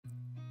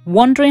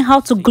Wondering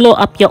how to glow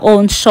up your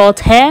own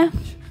short hair?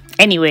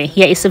 Anyway,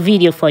 here is a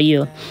video for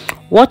you.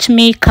 Watch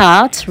me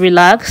cut,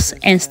 relax,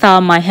 and style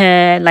my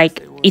hair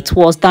like it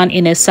was done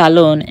in a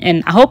salon.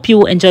 And I hope you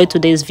will enjoy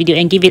today's video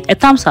and give it a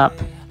thumbs up.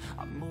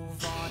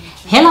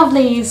 Hey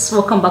lovelies,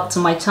 welcome back to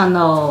my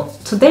channel.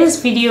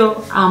 Today's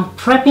video, I'm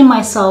prepping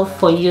myself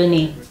for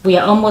uni. We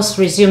are almost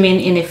resuming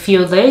in a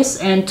few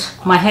days and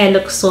my hair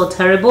looks so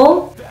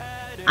terrible.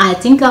 I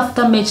think I've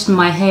damaged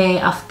my hair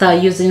after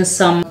using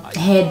some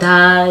hair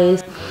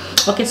dyes.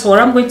 Okay, so what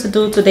I'm going to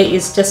do today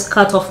is just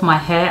cut off my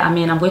hair. I'm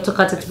going to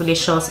cut it really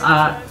short,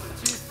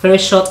 very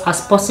short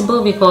as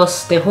possible,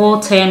 because the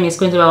whole term is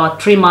going to be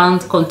about 3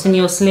 months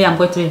continuously. I'm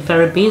going to be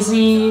very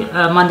busy,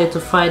 Monday to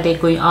Friday,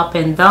 going up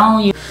and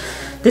down.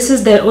 This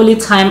is the only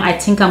time I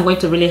think I'm going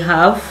to really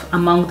have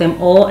among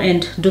them all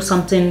and do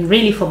something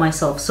really for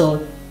myself.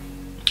 So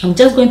I'm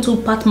just going to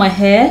part my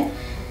hair.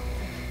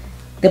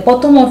 The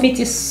bottom of it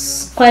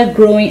is quite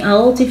growing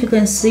out. If you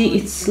can see,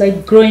 it's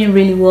like growing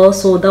really well.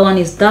 So that one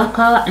is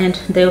darker and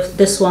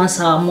these ones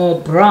are more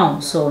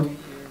brown. So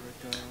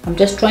I'm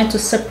just trying to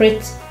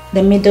separate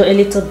the middle a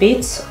little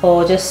bit,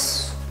 or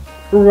just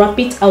wrap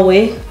it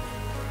away.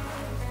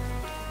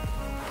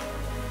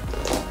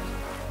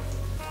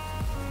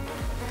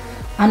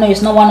 I know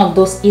it's not one of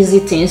those easy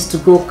things to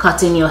go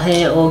cutting your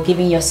hair or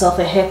giving yourself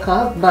a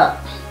haircut, but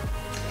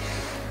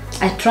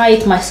I try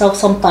it myself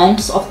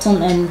sometimes,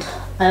 often, and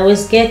I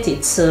always get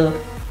it. So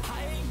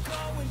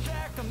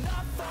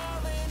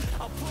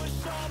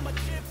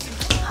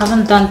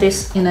haven't done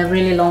this in a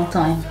really long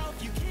time.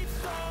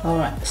 All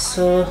right,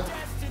 so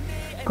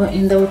go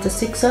in there with the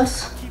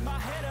scissors.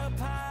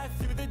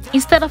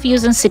 Instead of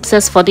using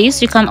scissors for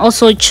this, you can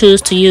also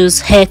choose to use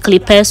hair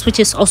clippers,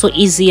 which is also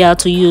easier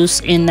to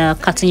use in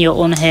cutting your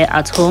own hair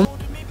at home.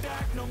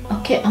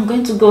 Okay, I'm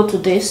going to go to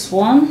this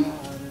one.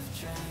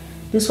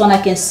 This one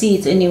I can see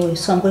it anyway,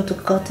 so I'm going to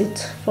cut it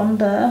from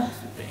there.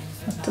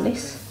 At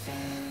least.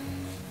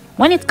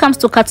 When it comes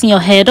to cutting your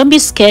hair, don't be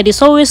scared.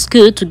 It's always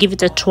good to give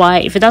it a try.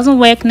 If it doesn't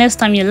work, next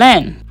time you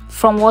learn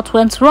from what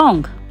went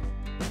wrong.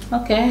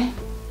 Okay.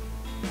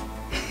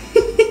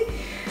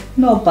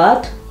 Not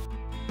bad.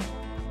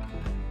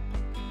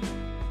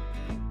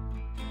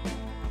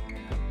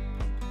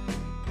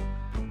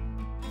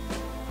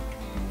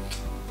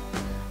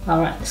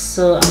 Alright,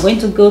 so I'm going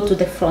to go to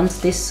the front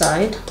this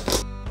side.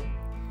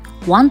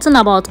 One thing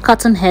about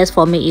cutting hairs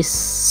for me is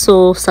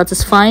so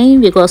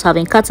satisfying, because I've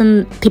been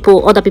cutting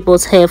other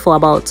people's hair for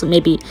about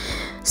maybe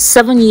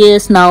 7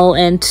 years now,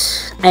 and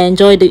I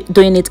enjoy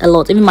doing it a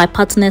lot. Even my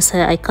partner's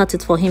hair, I cut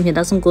it for him. He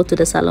doesn't go to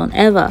the salon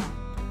ever.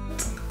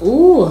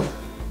 Ooh,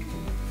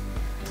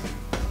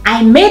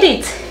 I made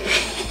it.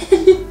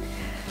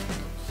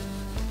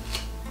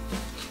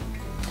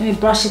 Let me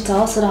brush it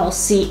out so that I'll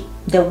see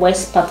the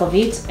west part of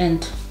it.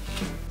 And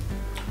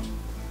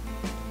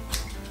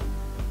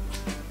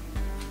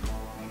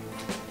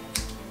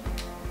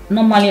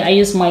normally I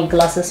use my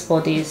glasses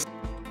for this.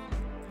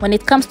 When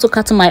it comes to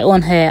cutting my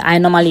own hair, I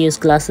normally use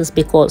glasses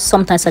because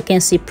sometimes I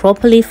can't see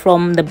properly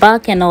from the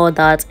back and all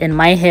that, and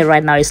my hair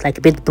right now is like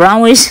a bit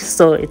brownish,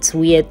 so it's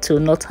weird to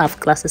not have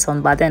glasses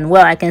on. But then,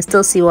 well, I can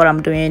still see what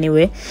I'm doing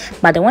anyway.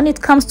 But then when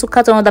it comes to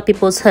cutting other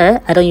people's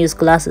hair, I don't use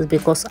glasses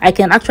because I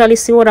can actually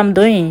see what I'm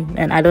doing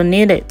and I don't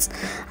need it.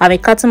 I've been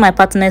cutting my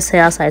partner's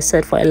hair, as I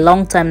said, for a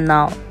long time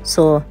now,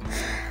 so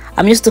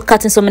I'm used to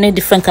cutting so many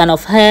different kind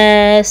of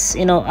hairs,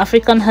 you know,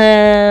 African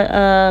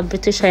hair,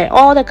 British hair,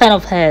 all the kind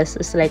of hairs.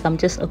 It's like I'm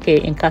just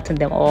okay in cutting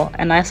them all.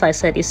 And as I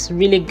said, it's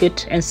really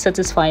good and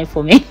satisfying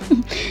for me.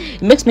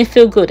 It makes me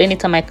feel good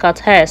anytime I cut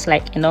hairs,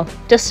 like, you know,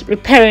 just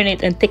repairing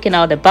it and taking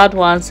out the bad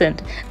ones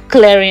and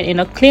clearing, you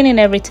know, cleaning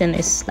everything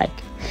is like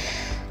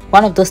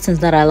one of those things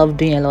that I love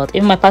doing a lot.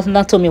 Even my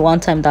partner told me one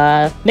time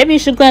that maybe you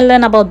should go and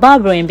learn about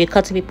barbering and be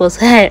cutting people's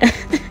hair.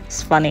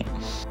 It's funny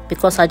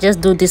because I just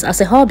do this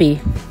as a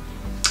hobby.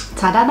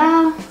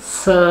 Ta-da-da!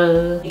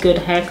 So, good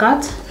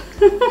haircut.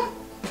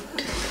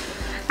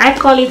 I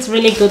call it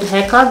really good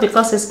haircut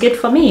because it's good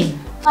for me.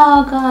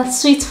 Oh god,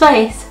 sweet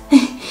face.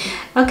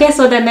 Okay,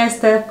 so the next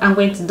step I'm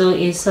going to do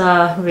is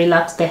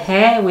relax the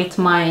hair with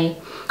my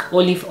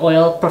olive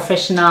oil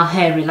professional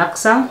hair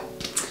relaxer.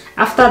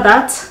 After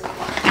that,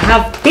 I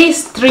have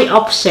these 3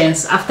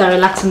 options. After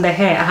relaxing the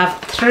hair, I have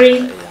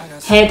 3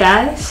 hair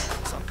dyes,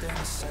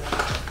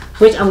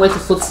 which I'm going to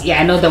put.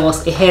 Yeah, I know there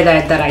was a hair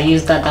dye that I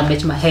used that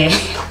damaged my hair.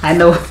 I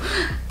know,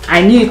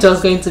 I knew it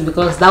was going to,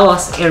 because that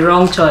was a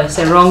wrong choice,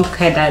 a wrong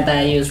hair dye that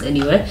I used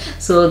anyway.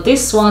 So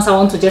these ones I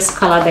want to just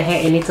color the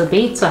hair a little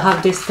bit. So I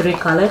have these 3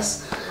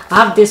 colors.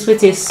 I have this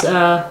which is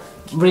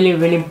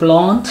really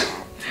blonde.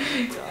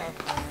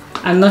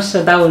 I'm not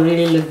sure that will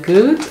really look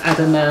good. I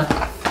don't know.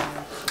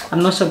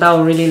 I'm not sure that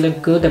will really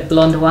look good, the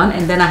blonde one.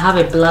 And then I have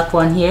a black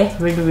one here,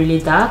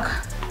 really dark.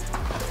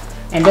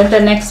 And then the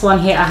next one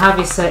here I have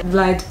is a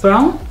light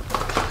brown.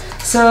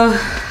 So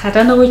I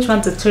don't know which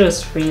one to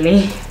choose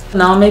really.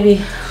 Now maybe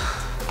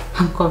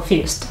I'm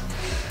confused.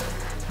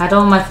 I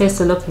don't want my face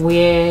to look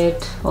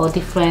weird or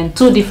different,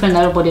 too different.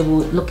 Everybody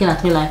will looking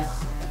at me like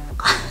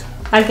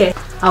okay,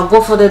 I'll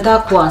go for the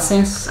dark one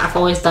since I've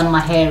always done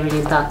my hair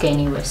really dark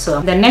anyway.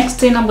 So the next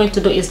thing I'm going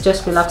to do is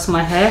just relax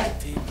my hair.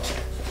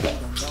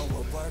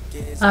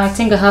 I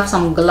think I have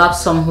some gloves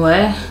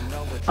somewhere.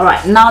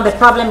 Alright, now the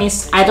problem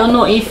is I don't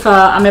know if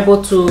I'm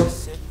able to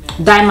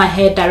dye my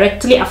hair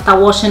directly after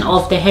washing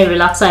off the hair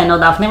relaxer. I know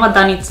that I've never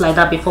done it like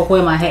that before,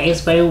 where my hair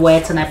is very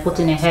wet and I put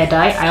in a hair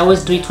dye. I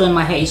always do it when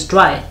my hair is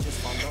dry,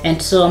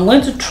 and so I'm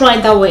going to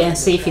try that way and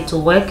see if it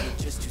will work,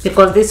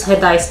 because these hair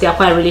dyes, they are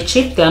quite really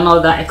cheap. They are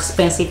not that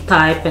expensive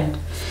type, and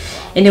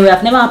anyway,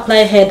 I've never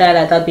applied hair dye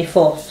like that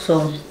before,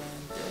 so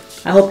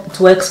I hope it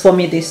works for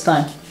me this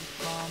time.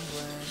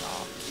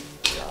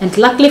 And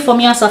luckily for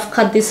me, as I've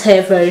cut this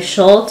hair very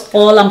short,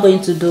 all I'm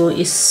going to do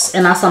is,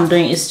 and as I'm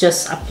doing, is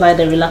just apply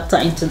the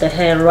relaxer into the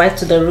hair right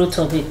to the root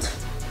of it.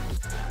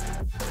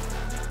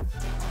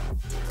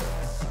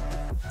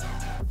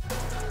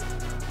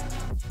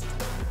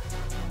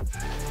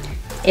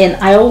 And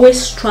I always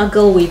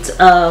struggle with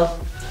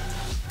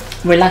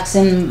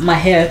relaxing my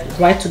hair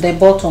right to the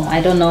bottom. I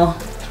don't know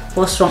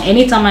what's wrong.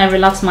 Anytime I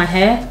relax my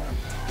hair,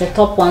 the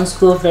top ones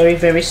go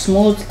very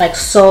smooth, like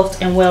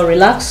soft and well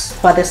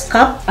relaxed, but the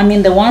scalp, I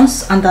mean the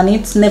ones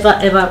underneath, never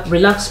ever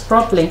relax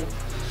properly.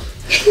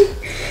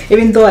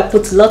 Even though I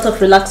put a lot of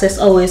relaxers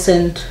always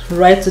and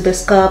right to the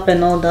scalp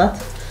and all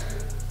that,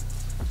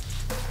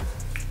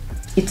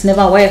 it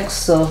never works.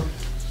 So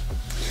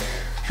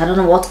I don't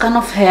know what kind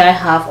of hair I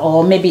have,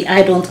 or maybe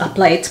I don't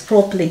apply it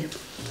properly.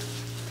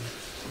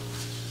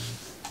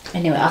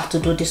 Anyway, I have to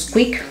do this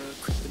quick.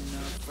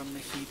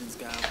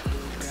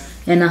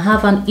 And I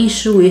have an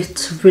issue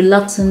with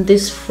relaxing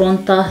these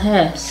frontal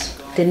hairs.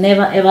 They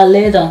never ever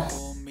lay down.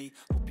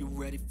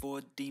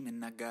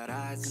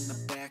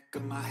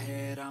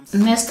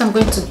 Next, I'm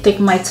going to take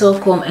my tail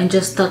comb and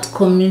just start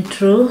combing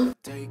through.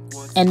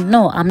 And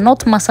no, I'm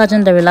not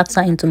massaging the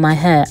relaxer into my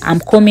hair. I'm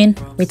combing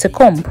with a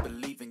comb.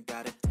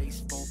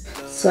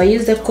 So I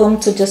use the comb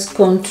to just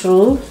comb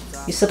through.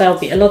 You said there will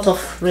be a lot of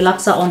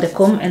relaxer on the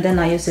comb, and then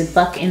I use it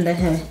back in the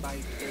hair.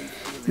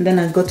 And then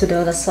I go to the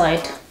other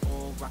side.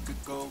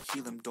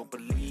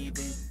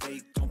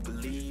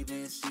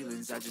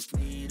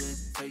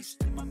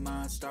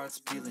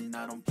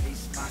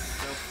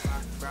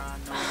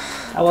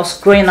 I was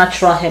growing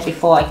natural hair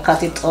before I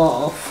cut it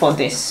off for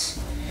this.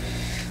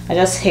 I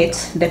just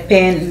hate the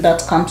pain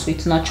that comes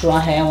with natural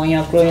hair when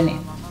you're growing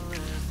it.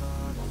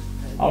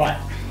 Alright,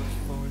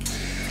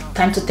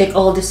 time to take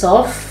all this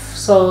off.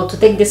 So to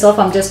take this off,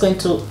 I'm just going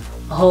to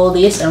hold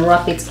this and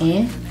wrap it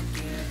in,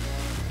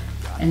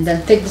 and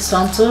then take this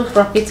one to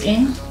wrap it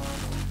in.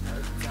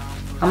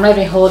 I'm not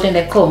even holding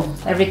the comb.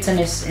 Everything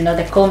is, you know,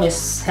 the comb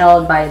is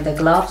held by the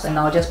gloves, and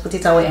I'll just put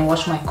it away and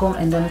wash my comb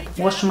and then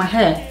wash my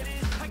hair.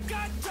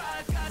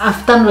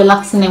 After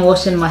relaxing and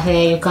washing my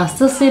hair, you can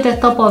still see the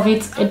top of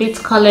it a bit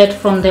colored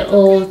from the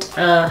old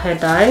hair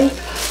dye.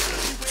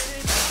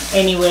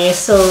 Anyway,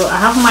 so I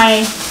have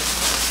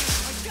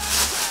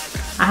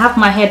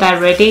my hair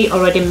dye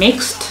already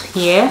mixed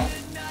here.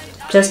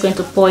 Just going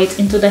to pour it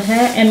into the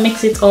hair and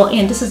mix it all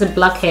in. This is a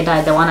black hair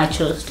dye, the one I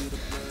chose.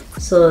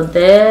 So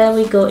there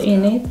we go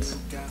in it.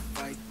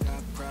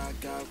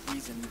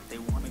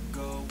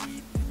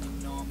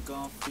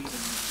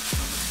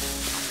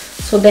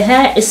 So the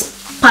hair is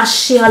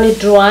partially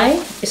dry.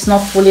 It's not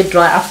fully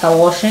dry after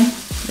washing.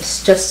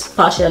 It's just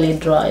partially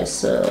dry.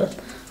 So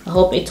I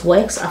hope it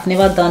works. I've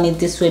never done it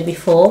this way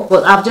before,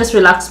 but I've just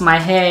relaxed my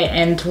hair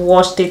and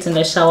washed it in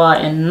the shower,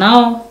 and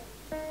now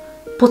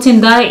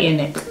putting dye in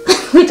it,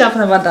 which I've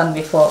never done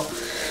before.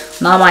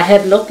 Now my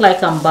head looks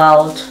like I'm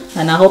bald,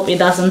 and I hope it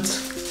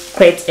doesn't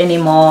create any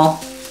more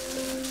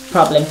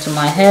problem to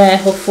my hair.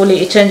 Hopefully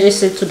it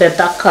changes it to the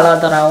dark color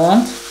that I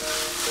want.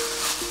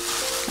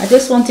 I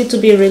just want it to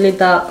be really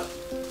dark.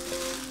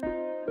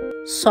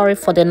 Sorry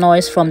for the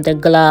noise from the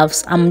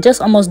gloves. I'm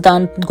just almost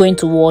done going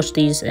to wash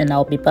these, and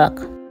I'll be back.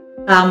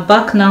 I'm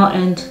back now,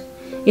 and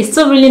it's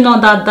still really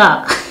not that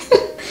dark.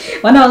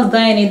 When I was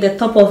dyeing it, the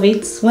top of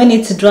it, when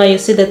it's dry, you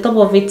see the top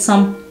of it,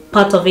 some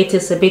part of it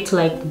is a bit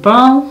like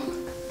brown.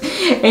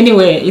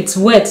 Anyway, it's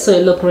wet, so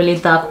it looks really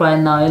dark right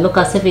now. It looks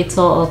as if it's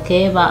all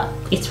okay, but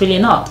it's really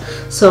not.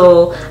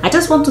 So I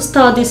just want to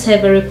style this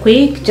hair very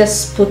quick.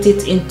 Just put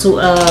it into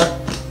a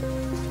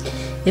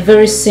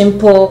very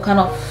simple kind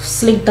of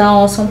slick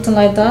down or something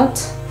like that.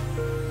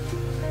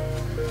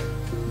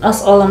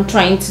 That's all I'm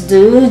trying to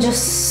do.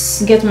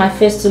 Just get my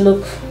face to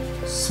look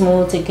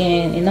smooth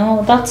again, you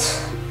know, that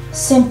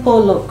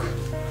simple look.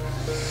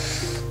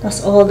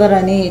 That's all that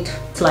I need.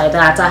 Like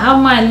that. I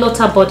have my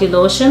Lotta body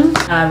lotion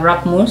and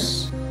wrap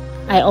mousse.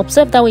 I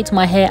observed that with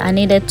my hair I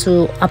needed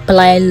to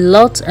apply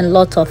lot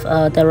of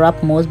the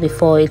wrap mousse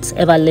before it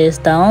ever lays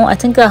down. I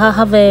think I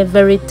have a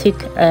very thick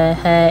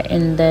hair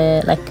in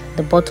the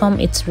bottom.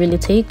 It's really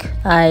thick.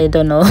 I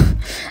don't know,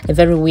 a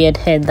very weird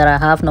hair that I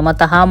have. No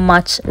matter how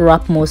much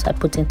wrap mousse I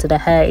put into the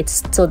hair, it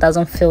still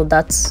doesn't feel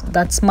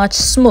that much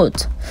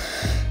smooth.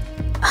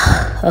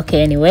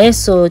 Okay, anyway,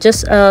 so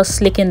just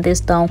slicking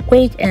this down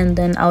quick, and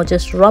then I'll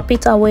just wrap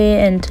it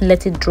away and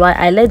let it dry.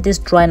 I let this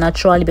dry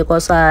naturally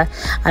because I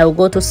will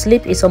go to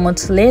sleep. It's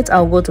almost late.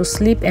 I'll go to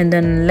sleep and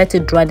then let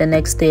it dry the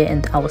next day,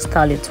 and I will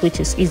style it, which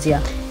is easier.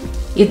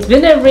 It's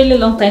been a really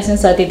long time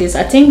since I did this.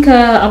 I think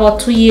about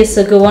 2 years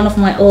ago, one of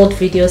my old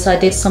videos, I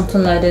did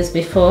something like this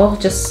before,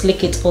 just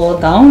slick it all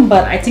down,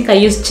 but I think I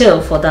used gel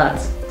for that.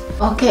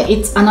 Okay,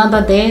 it's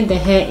another day. The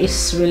hair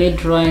is really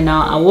dry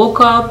now. I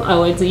woke up, I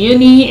went to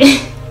uni.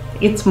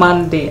 It's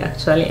Monday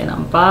actually, and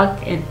I'm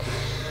back, and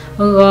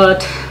oh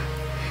god,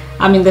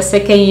 I'm in the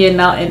second year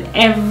now, and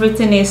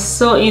everything is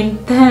so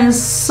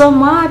intense, so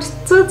much,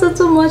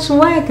 too much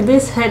work.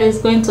 This head is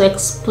going to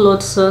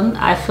explode soon.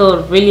 I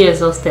feel really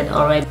exhausted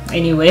already.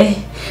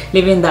 Anyway,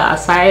 leaving that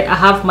aside, I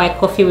have my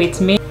coffee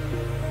with me,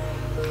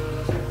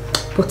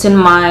 putting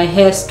my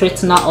hair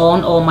straightener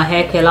on, or my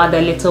hair curler,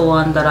 the little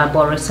one that I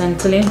bought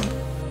recently.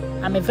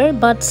 I'm a very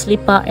bad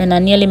sleeper, and I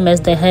nearly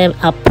messed the hair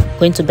up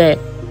going to bed.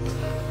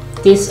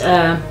 This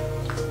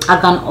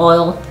argan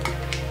oil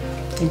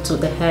into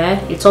the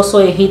hair. It's also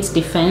a heat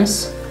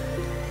defense.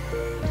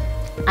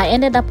 I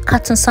ended up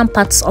cutting some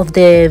parts of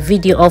the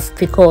video off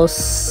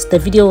because the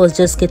video was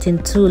just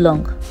getting too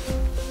long.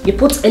 You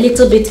put a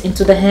little bit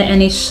into the hair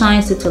and it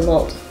shines it a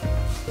lot.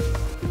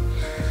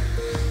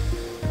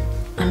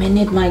 I may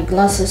need my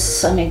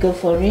glasses. I may go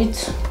for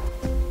it.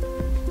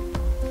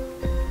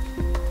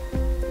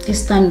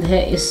 This time the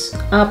hair is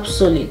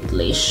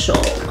absolutely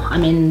short. I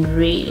mean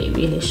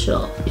really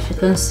short. If you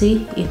can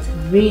see, it's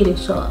really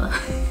short.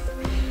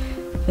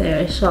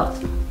 Very short.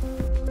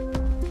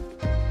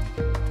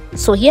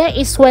 So here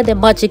is where the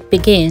magic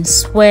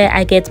begins, where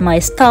I get my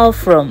style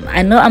from.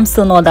 I know I'm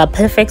still not that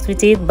perfect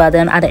with it, but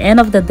then at the end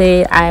of the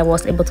day, I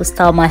was able to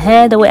style my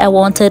hair the way I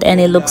wanted, and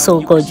it looks so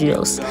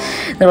gorgeous.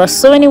 There are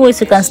so many ways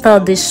you can style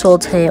this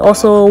short hair.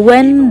 Also,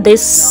 when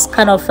this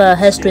kind of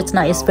hair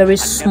straightener is very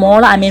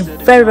small, I mean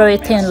very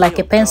thin like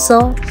a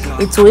pencil,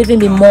 it will even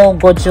be more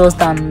gorgeous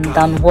than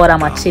what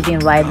I'm achieving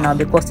right now,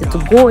 because it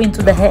will go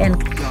into the hair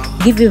and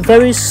give you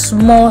very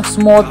small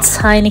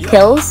tiny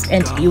curls,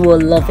 and you will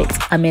love it.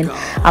 I mean,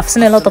 I've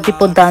seen a lot of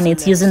people done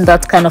it using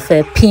that kind of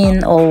a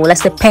pin, or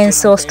let's say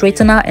pencil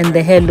straightener, and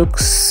the hair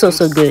looks so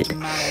good.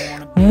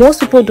 Most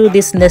people do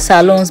this in the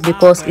salons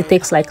because it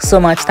takes like so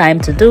much time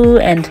to do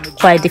and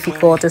quite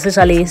difficult,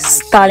 especially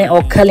styling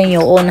or curling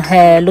your own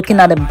hair, looking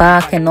at the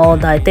back and all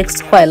that. It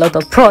takes quite a lot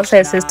of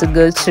processes to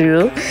go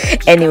through.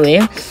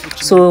 Anyway,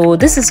 so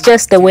this is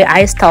just the way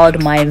I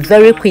styled mine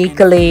very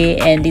quickly,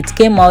 and it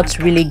came out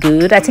really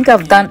good. I think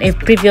I've done a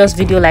previous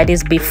video like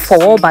this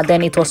before, but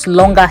then it was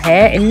longer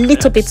hair, a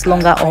little bit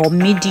longer or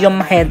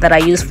medium hair that I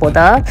used for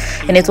that,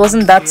 and it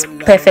wasn't that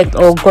perfect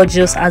or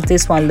gorgeous as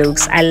this one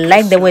looks. I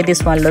like the way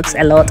this one looks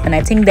a lot, and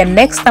I think the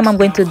next time I'm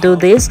going to do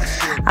this,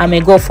 I may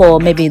go for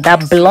maybe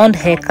that blonde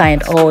hair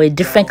kind or a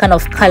different kind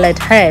of colored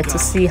hair to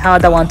see how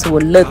that one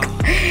will look.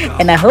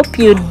 And I hope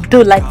you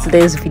do like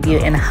today's video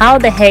and how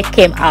the hair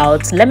came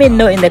out. Let me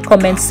know in the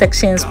comment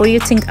sections what you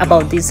think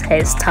about this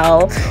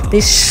hairstyle,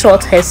 this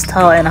short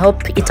hairstyle, and I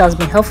hope it has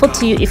been helpful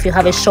to you if you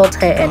have a short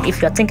hair, and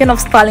if you're thinking of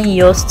styling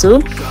yours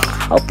too.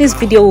 I hope this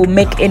video will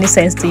make any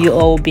sense to you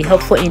or will be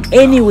helpful in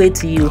any way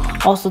to you.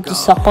 Also, to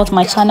support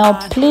my channel,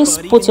 please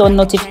put your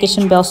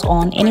notification bells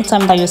on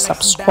anytime that you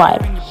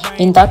subscribe.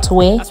 In that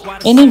way,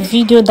 any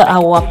video that I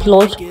will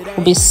upload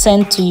will be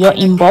sent to your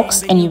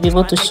inbox, and you'll be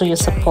able to show your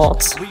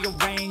support.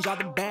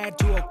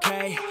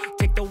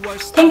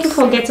 Thank you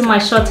for getting my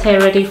short hair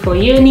ready for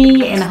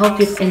uni, and I hope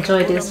you've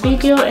enjoyed this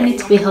video and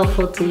it will be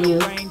helpful to you.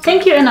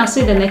 Thank you, and I'll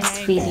see you in the next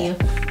video.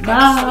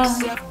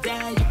 Bye.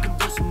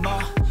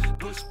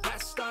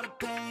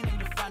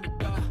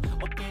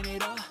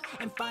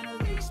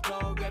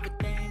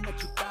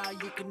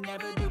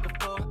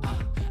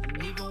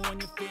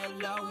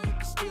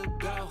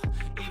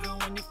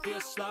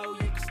 Slow,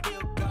 you can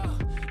still go.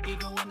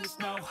 Even when there's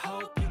no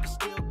hope, you can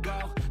still go.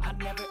 I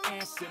never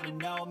answer to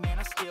no, man,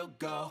 I still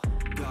go.